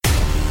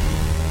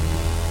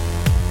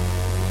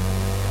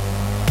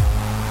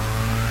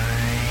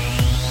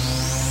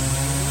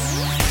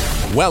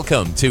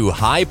Welcome to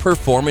High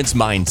Performance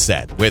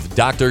Mindset with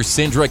Dr.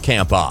 Cindra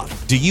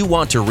Kamphoff. Do you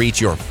want to reach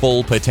your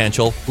full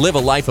potential? Live a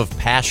life of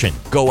passion.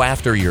 Go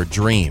after your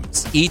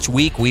dreams. Each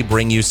week, we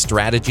bring you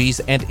strategies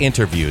and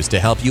interviews to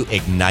help you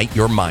ignite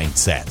your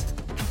mindset.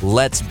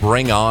 Let's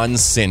bring on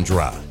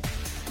Cindra.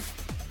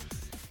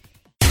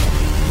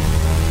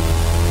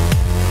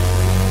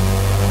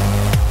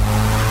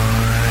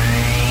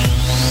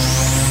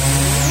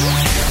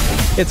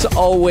 It's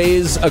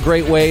always a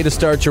great way to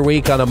start your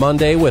week on a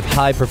Monday with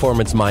High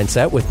Performance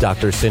Mindset with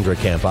Dr. Cindra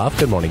Kamphoff.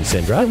 Good morning,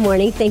 Cindra. Good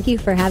morning. Thank you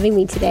for having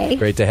me today.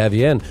 Great to have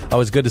you in.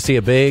 Always good to see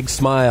a big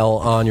smile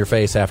on your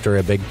face after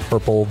a big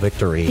purple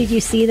victory. Did you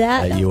see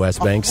that? At U.S.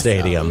 Bank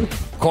Stadium.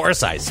 Of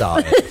course I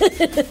saw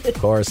it. Of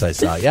course I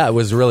saw it. Yeah, it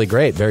was really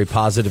great. Very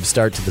positive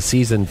start to the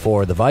season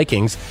for the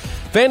Vikings.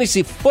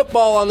 Fantasy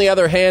football, on the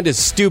other hand, is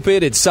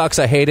stupid. It sucks.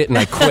 I hate it, and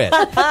I quit.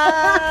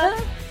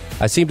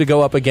 I seem to go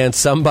up against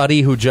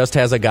somebody who just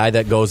has a guy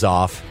that goes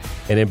off.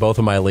 And in both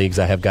of my leagues,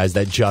 I have guys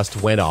that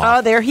just went off.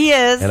 Oh, there he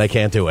is. And I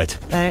can't do it.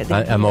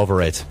 I'm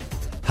over it.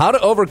 How to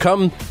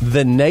overcome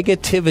the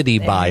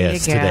negativity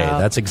bias today.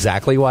 That's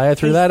exactly why I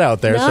threw that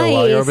out there. Nice. So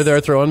while you're over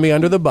there throwing me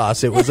under the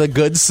bus, it was a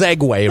good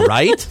segue,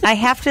 right? I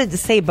have to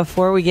say,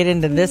 before we get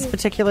into this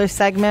particular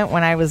segment,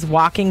 when I was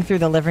walking through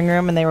the living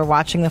room and they were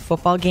watching the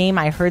football game,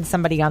 I heard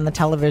somebody on the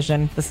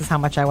television. This is how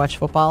much I watch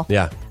football.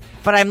 Yeah.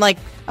 But I'm like,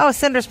 oh,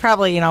 Cinder's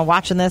probably,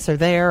 watching this or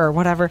there or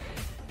whatever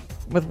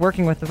with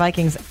working with the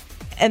Vikings.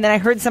 And then I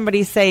heard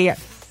somebody say,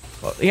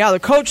 well, yeah, the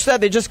coach said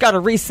they just got to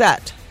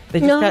reset.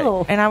 And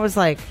I was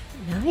like,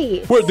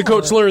 nice. Where'd the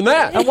coach learn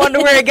that? I wonder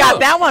where he got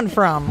that one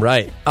from.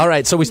 Right. All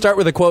right. So we start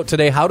with a quote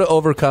today. How to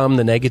overcome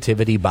the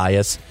negativity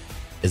bias.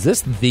 Is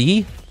this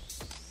the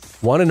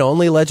one and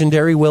only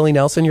legendary Willie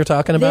Nelson you're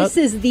talking about? This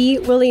is the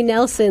Willie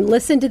Nelson.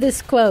 Listen to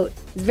this quote.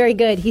 It's very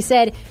good. He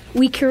said,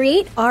 "We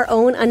create our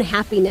own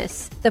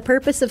unhappiness. The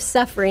purpose of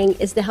suffering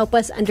is to help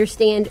us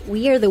understand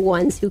we are the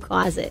ones who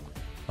cause it."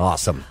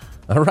 Awesome.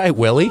 All right,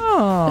 Willie.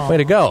 Oh. Way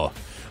to go.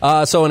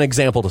 So an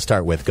example to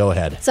start with. Go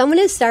ahead. So I'm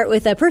going to start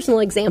with a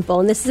personal example,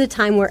 and this is a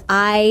time where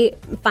I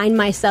find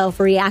myself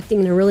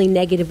reacting in a really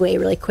negative way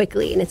really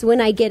quickly, and it's when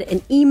I get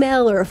an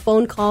email or a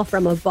phone call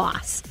from a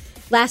boss.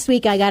 Last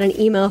week, I got an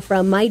email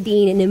from my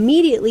dean, and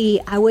immediately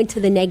I went to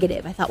the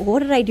negative. I thought, well, what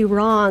did I do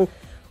wrong?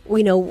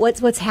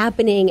 What's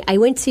happening? I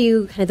went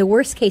to kind of the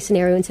worst case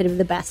scenario instead of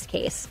the best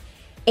case.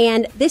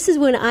 And this is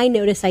when I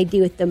notice I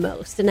do it the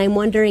most, and I'm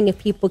wondering if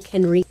people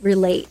can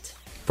relate.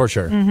 For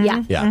sure. Mm-hmm.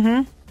 Yeah.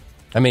 Mm-hmm.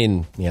 I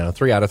mean,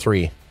 3 out of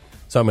 3.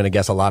 So I'm going to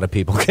guess a lot of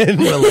people can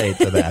relate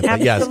to that.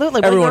 But yes,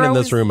 Absolutely. everyone in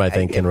this room, I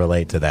think, can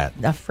relate to that.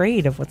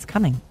 Afraid of what's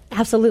coming.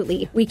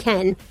 Absolutely. We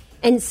can.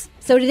 And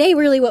so today,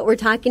 really what we're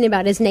talking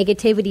about is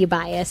negativity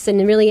bias.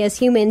 And really, as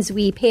humans,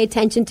 we pay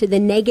attention to the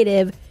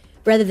negative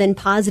rather than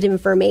positive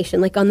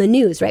information. Like on the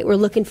news, right? We're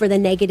looking for the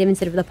negative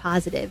instead of the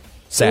positive.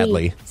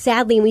 Sadly.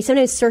 And we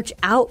sometimes search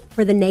out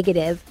for the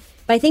negative.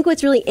 But I think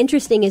what's really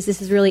interesting is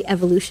this is really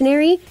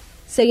evolutionary.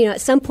 So,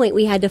 at some point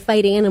we had to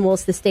fight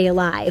animals to stay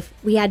alive.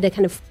 We had to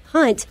kind of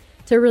hunt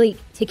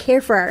to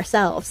care for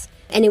ourselves.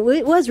 And it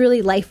was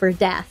really life or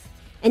death.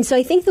 And so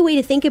I think the way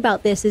to think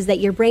about this is that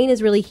your brain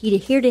is really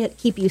here to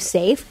keep you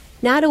safe,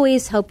 not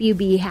always help you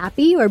be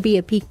happy or be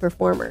a peak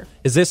performer.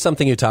 Is this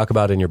something you talk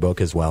about in your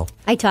book as well?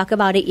 I talk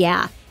about it,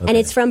 yeah. Okay. And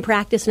it's from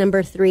practice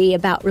number 3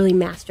 about really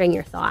mastering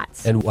your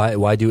thoughts. And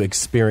why do you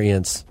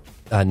experience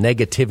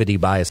negativity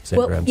bias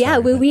syndrome?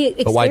 We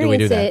experience why do we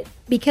do that? It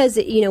because,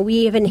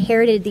 we have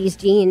inherited these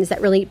genes that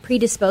really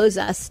predispose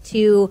us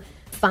to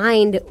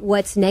find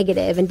what's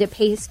negative and to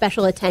pay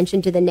special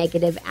attention to the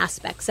negative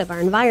aspects of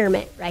our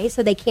environment, right?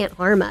 So they can't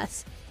harm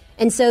us.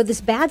 And so this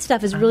bad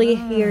stuff is really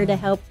here to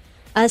help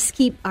us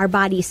keep our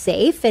body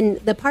safe. And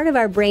the part of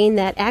our brain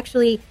that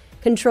actually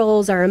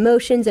controls our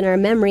emotions and our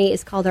memory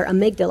is called our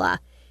amygdala.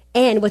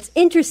 And what's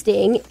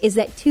interesting is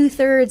that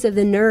 2/3 of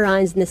the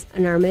neurons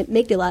in our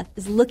amygdala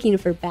is looking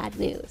for bad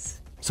news.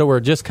 So we're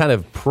just kind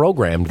of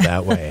programmed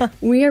that way.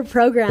 We are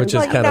programmed. Which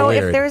is kind of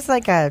weird. If there's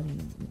like a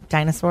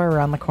dinosaur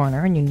around the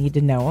corner and you need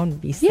to know and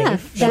be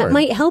safe. Yeah, that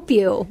might help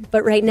you.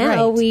 But right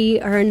now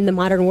we are in the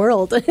modern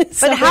world.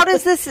 But how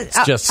does this...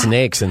 It's just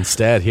snakes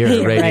instead here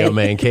at Radio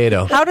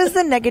Mankato. How does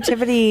the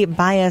negativity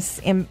bias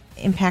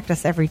impact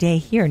us every day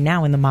here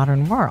now in the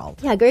modern world?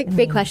 Yeah,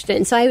 great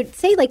question. So I would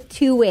say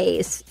 2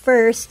 ways.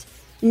 First,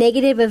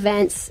 negative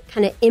events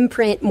kind of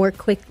imprint more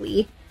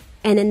quickly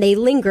and then they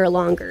linger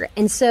longer.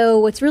 And so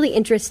what's really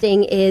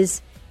interesting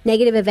is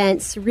negative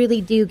events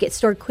really do get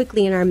stored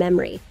quickly in our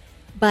memory.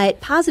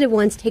 But positive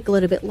ones take a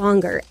little bit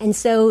longer. And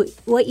so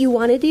what you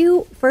want to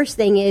do, first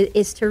thing,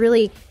 is to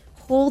really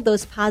hold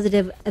those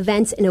positive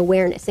events in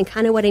awareness. And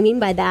kind of what I mean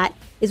by that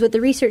is what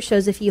the research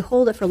shows, if you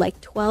hold it for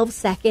 12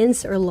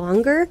 seconds or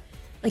longer,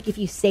 like if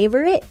you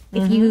savor it,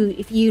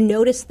 if you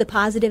notice the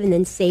positive and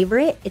then savor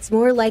it, it's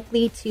more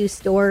likely to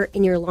store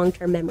in your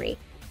long-term memory.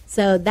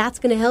 So that's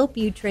going to help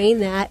you train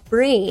that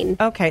brain.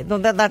 Okay, well,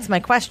 that's my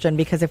question,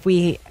 because if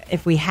we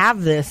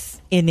have this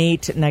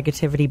innate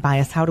negativity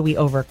bias, how do we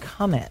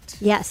overcome it?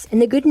 Yes,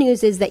 and the good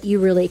news is that you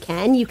really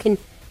can. You can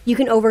you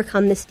can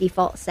overcome this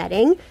default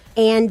setting.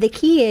 And the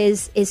key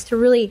is to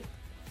really,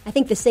 I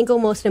think the single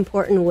most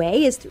important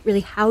way is to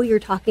really how you're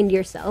talking to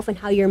yourself and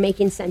how you're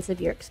making sense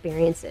of your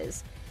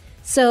experiences.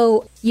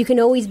 So you can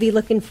always be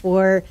looking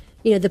for,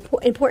 the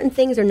important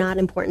things or not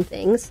important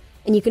things.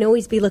 And you can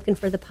always be looking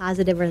for the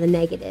positive or the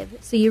negative.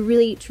 So you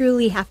really,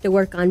 truly have to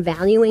work on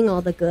valuing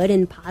all the good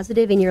and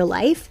positive in your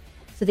life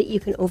so that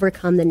you can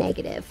overcome the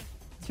negative.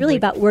 It's really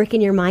about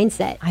working your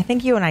mindset. I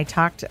think you and I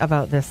talked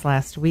about this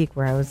last week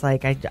where I was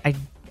like,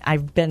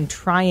 I've been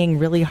trying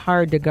really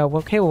hard to go,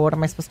 okay, well, what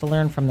am I supposed to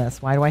learn from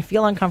this? Why do I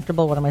feel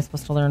uncomfortable? What am I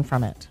supposed to learn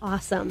from it?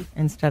 Awesome.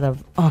 Instead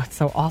of, oh, it's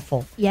so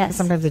awful. Yes.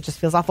 Sometimes it just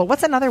feels awful.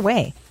 What's another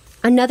way?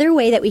 Another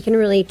way that we can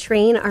really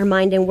train our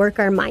mind and work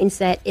our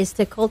mindset is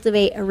to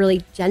cultivate a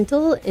really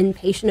gentle and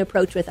patient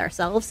approach with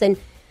ourselves. And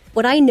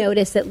what I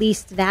notice, at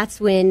least that's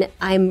when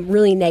I'm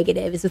really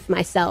negative, is with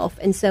myself.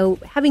 And so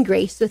having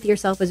grace with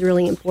yourself is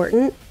really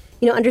important.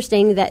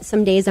 Understanding that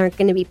some days aren't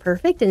going to be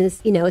perfect, and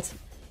it's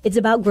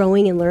about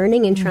growing and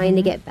learning and trying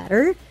to get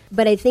better.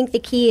 But I think the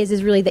key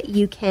is really that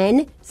you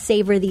can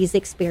savor these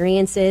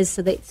experiences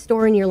so that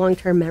store in your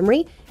long-term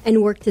memory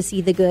and work to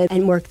see the good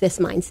and work this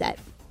mindset.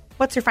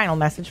 What's your final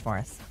message for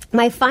us?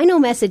 My final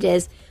message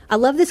is, I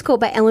love this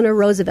quote by Eleanor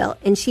Roosevelt,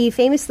 and she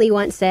famously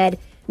once said,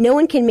 "No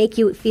one can make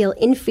you feel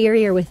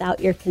inferior without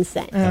your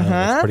consent."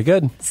 That's pretty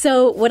good.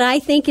 So what I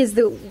think is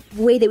the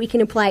way that we can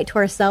apply it to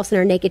ourselves and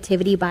our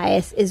negativity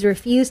bias is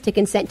refuse to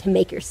consent to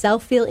make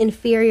yourself feel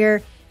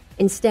inferior.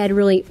 Instead,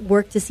 really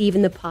work to see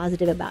even the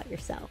positive about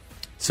yourself.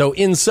 So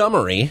in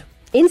summary,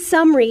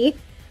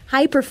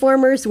 high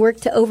performers work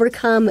to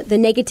overcome the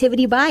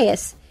negativity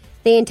bias.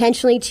 They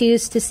intentionally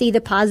choose to see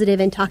the positive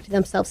and talk to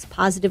themselves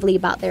positively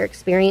about their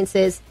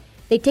experiences.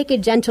 They take a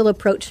gentle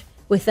approach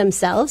with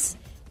themselves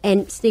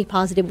and stay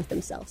positive with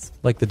themselves.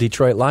 like the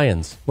Detroit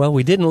Lions. Well,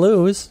 we didn't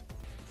lose,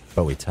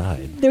 but we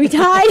tied. We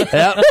tied?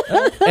 Yeah.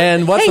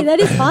 And that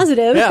is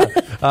positive.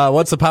 Yeah.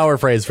 What's the power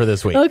phrase for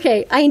this week?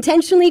 Okay. I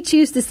intentionally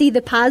choose to see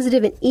the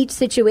positive in each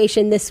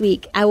situation this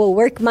week. I will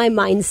work my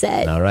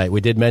mindset. All right.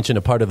 We did mention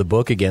a part of the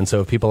book again,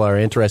 so if people are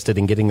interested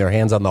in getting their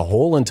hands on the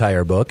whole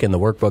entire book and the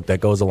workbook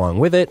that goes along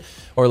with it,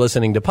 or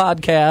listening to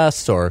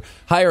podcasts, or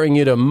hiring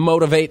you to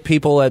motivate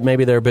people at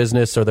maybe their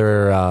business or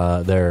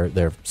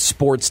their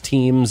sports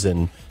teams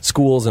and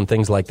schools and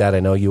things like that, I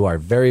know you are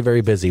very,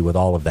 very busy with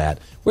all of that.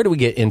 Where do we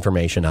get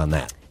information on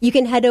that? You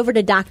can head over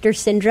to Dr.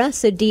 Cindra,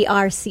 so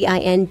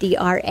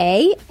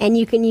DrCindra, and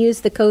you can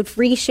use the code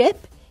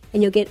FREESHIP,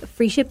 and you'll get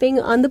free shipping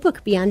on the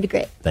book Beyond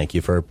Grit. Thank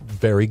you for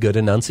very good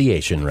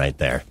enunciation right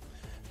there.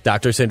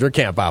 Dr. Cindra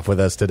Kamphoff with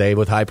us today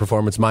with High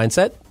Performance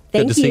Mindset.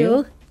 Thank Good to see you.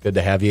 you. Good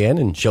to have you in,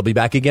 and she'll be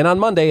back again on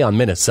Monday on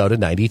Minnesota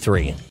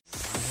 93.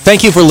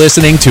 Thank you for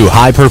listening to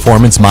High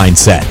Performance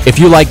Mindset. If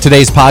you like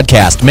today's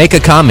podcast, make a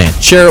comment,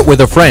 share it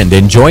with a friend,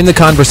 and join the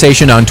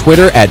conversation on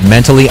Twitter at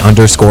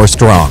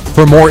mentally_strong.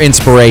 For more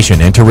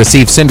inspiration and to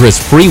receive Cindra's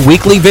free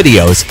weekly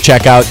videos,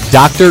 check out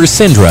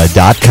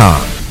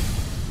drcindra.com.